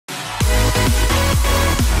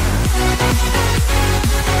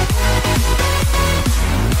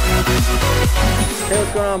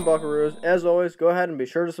on, Buckaroos? As always, go ahead and be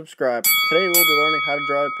sure to subscribe. Today we'll be learning how to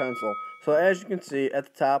draw a pencil. So as you can see at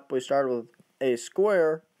the top, we started with a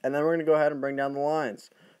square, and then we're going to go ahead and bring down the lines.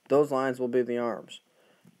 Those lines will be the arms.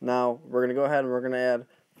 Now we're going to go ahead and we're going to add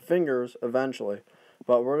fingers eventually.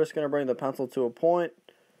 But we're just going to bring the pencil to a point,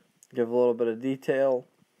 give a little bit of detail.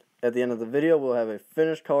 At the end of the video, we'll have a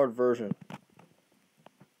finished colored version.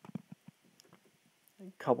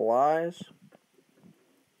 A couple eyes.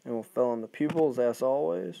 And we'll fill in the pupils as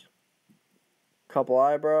always. Couple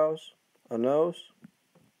eyebrows, a nose,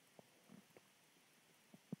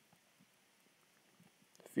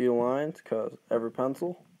 a few lines, because every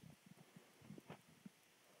pencil.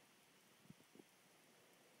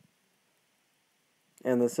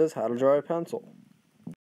 And this is how to draw a pencil.